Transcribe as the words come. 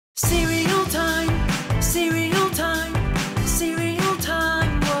Cereal time, cereal time, cereal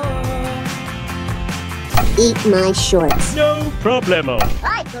time, whoa. Eat my shorts. No problemo.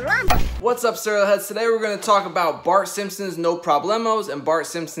 Ay, caramba. What's up, cereal heads? Today we're going to talk about Bart Simpson's No Problemos and Bart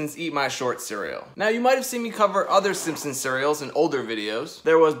Simpson's Eat My Shorts cereal. Now, you might have seen me cover other Simpsons cereals in older videos.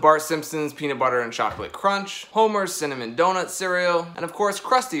 There was Bart Simpson's Peanut Butter and Chocolate Crunch, Homer's Cinnamon Donut cereal, and of course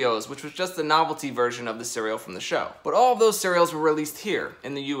ProblemO's, which was just the novelty version of the cereal from the show. But all of those cereals were released here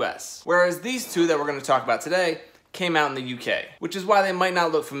in the US, whereas these two that we're going to talk about today came out in the UK, which is why they might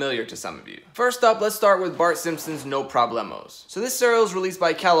not look familiar to some of you. First up, let's start with Bart Simpson's No Problemos. So this cereal was released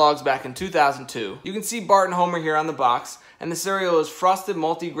by Kellogg's back in 2002. You can see Bart and Homer here on the box, and the cereal is frosted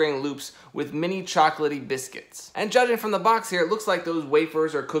multi-grain loops with mini chocolatey biscuits. And judging from the box here, it looks like those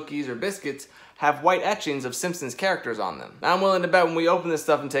wafers or cookies or biscuits have white etchings of Simpsons characters on them. Now I'm willing to bet when we open this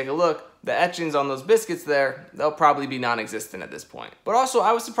stuff and take a look, the etchings on those biscuits there, they'll probably be non-existent at this point. But also,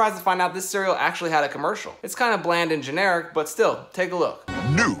 I was surprised to find out this cereal actually had a commercial. It's kind of bland and generic, but still, take a look.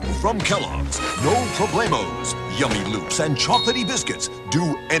 New from Kellogg's, No Problemos. Yummy loops and chocolatey biscuits. Do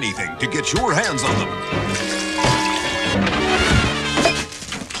anything to get your hands on them.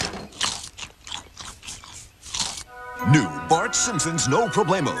 New Bart Simpson's No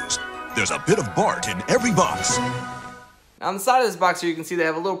Problemos. There's a bit of Bart in every box. Now on the side of this box here, you can see they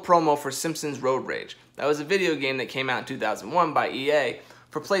have a little promo for Simpsons Road Rage. That was a video game that came out in 2001 by EA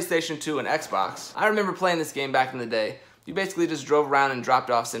for PlayStation 2 and Xbox. I remember playing this game back in the day. You basically just drove around and dropped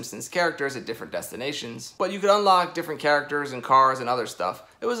off Simpsons characters at different destinations, but you could unlock different characters and cars and other stuff.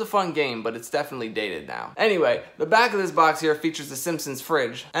 It was a fun game, but it's definitely dated now. Anyway, the back of this box here features the Simpsons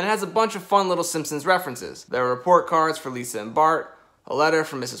fridge, and it has a bunch of fun little Simpsons references. There are report cards for Lisa and Bart, a letter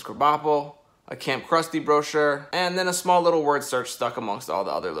from Mrs. Krabappel, a Camp Krusty brochure, and then a small little word search stuck amongst all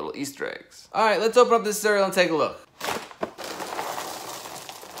the other little Easter eggs. Alright, let's open up this cereal and take a look.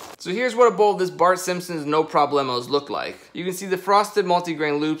 So here's what a bowl of this Bart Simpson's No Problemos look like. You can see the frosted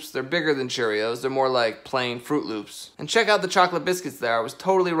multigrain loops. They're bigger than Cheerios. They're more like plain Fruit Loops. And check out the chocolate biscuits there. I was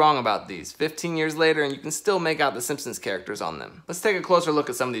totally wrong about these. 15 years later and you can still make out the Simpsons characters on them. Let's take a closer look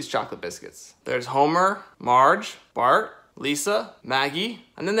at some of these chocolate biscuits. There's Homer, Marge, Bart, Lisa, Maggie,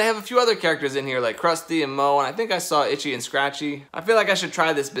 and then they have a few other characters in here like Krusty and Moe, and I think I saw Itchy and Scratchy. I feel like I should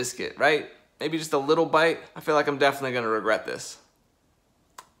try this biscuit, right? Maybe just a little bite. I feel like I'm definitely gonna regret this.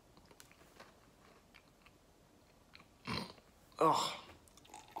 Oh,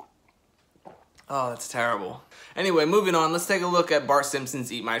 that's terrible. Anyway, moving on, let's take a look at Bart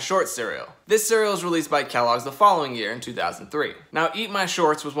Simpson's Eat My Shorts cereal. This cereal was released by Kellogg's the following year in 2003. Now, Eat My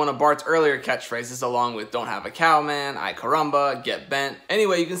Shorts was one of Bart's earlier catchphrases along with Don't Have a Cow Man, Ay Caramba, Get Bent.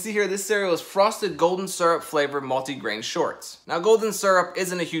 Anyway, you can see here this cereal is frosted golden syrup flavored multi-grain shorts. Now, golden syrup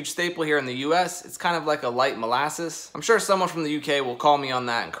isn't a huge staple here in the US. It's kind of like a light molasses. I'm sure someone from the UK will call me on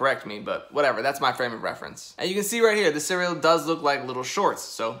that and correct me, but whatever, that's my frame of reference. And you can see right here, the cereal does look like little shorts.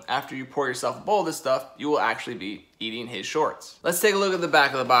 So after you pour yourself a bowl of this stuff, you will actually be eating his shorts. Let's take a look at the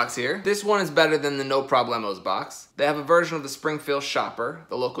back of the box here. This one is better than the No Problemos box. They have a version of the Springfield Shopper,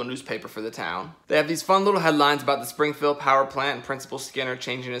 the local newspaper for the town. They have these fun little headlines about the Springfield power plant and Principal Skinner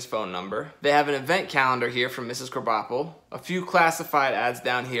changing his phone number. They have an event calendar here from Mrs. Krabappel. A few classified ads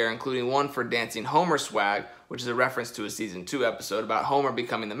down here, including one for Dancing Homer swag, which is a reference to a season 2 episode about Homer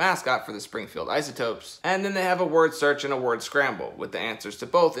becoming the mascot for the Springfield Isotopes. And then they have a word search and a word scramble with the answers to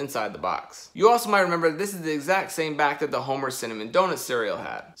both inside the box. You also might remember that this is the exact same back that the Homer Cinnamon Donut cereal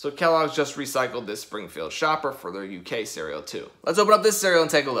had. So Kellogg's just recycled this Springfield Shopper for their UK cereal too. Let's open up this cereal and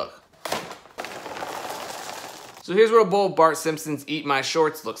take a look. So here's what a bowl of Bart Simpson's Eat My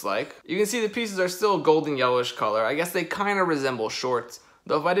Shorts looks like. You can see the pieces are still a golden yellowish color. I guess they kind of resemble shorts.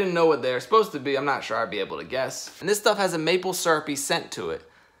 Though if I didn't know what they're supposed to be, I'm not sure I'd be able to guess. And this stuff has a maple syrupy scent to it.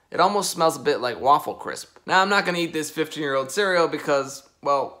 It almost smells a bit like waffle crisp. Now I'm not gonna eat this 15-year-old cereal because,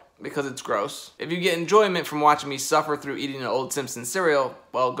 well, because it's gross. If you get enjoyment from watching me suffer through eating an old Simpsons cereal,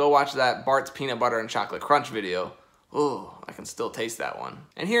 well, go watch that Bart's Peanut Butter and Chocolate Crunch video. Ooh, I can still taste that one.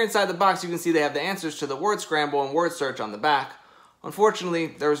 And here inside the box, you can see they have the answers to the word scramble and word search on the back. Unfortunately,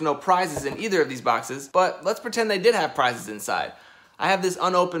 there was no prizes in either of these boxes, but let's pretend they did have prizes inside. I have this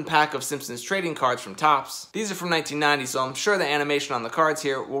unopened pack of Simpsons trading cards from Topps. These are from 1990, so I'm sure the animation on the cards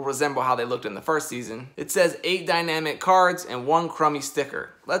here will resemble how they looked in the first season. It says 8 dynamic cards and 1 crummy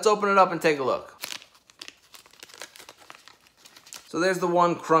sticker. Let's open it up and take a look. So there's the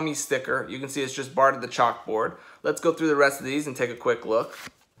 1 crummy sticker. You can see it's just Bart at the chalkboard. Let's go through the rest of these and take a quick look.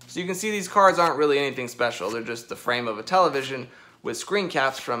 So you can see these cards aren't really anything special. They're just the frame of a television with screen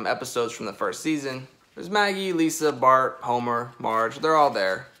caps from episodes from the first season. There's Maggie, Lisa, Bart, Homer, Marge, they're all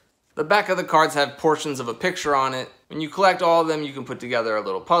there. The back of the cards have portions of a picture on it. When you collect all of them, you can put together a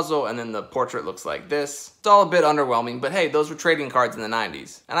little puzzle, and then the portrait looks like this. It's all a bit underwhelming, but hey, those were trading cards in the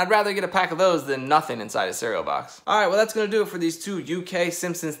 90s. And I'd rather get a pack of those than nothing inside a cereal box. Alright, well that's gonna do it for these two UK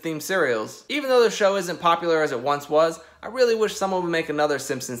Simpsons themed cereals. Even though the show isn't popular as it once was, I really wish someone would make another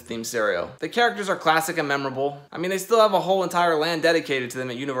Simpsons themed cereal. The characters are classic and memorable. I mean, they still have a whole entire land dedicated to them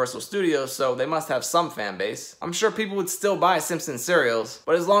at Universal Studios, so they must have some fan base. I'm sure people would still buy Simpsons cereals,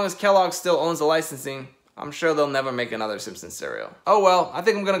 but as long as Kellogg's still owns the licensing, I'm sure they'll never make another Simpsons cereal. Oh well, I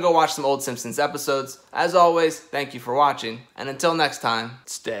think I'm gonna go watch some old Simpsons episodes. As always, thank you for watching, and until next time,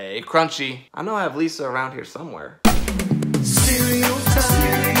 stay crunchy. I know I have Lisa around here somewhere. Cereal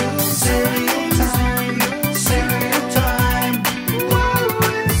time.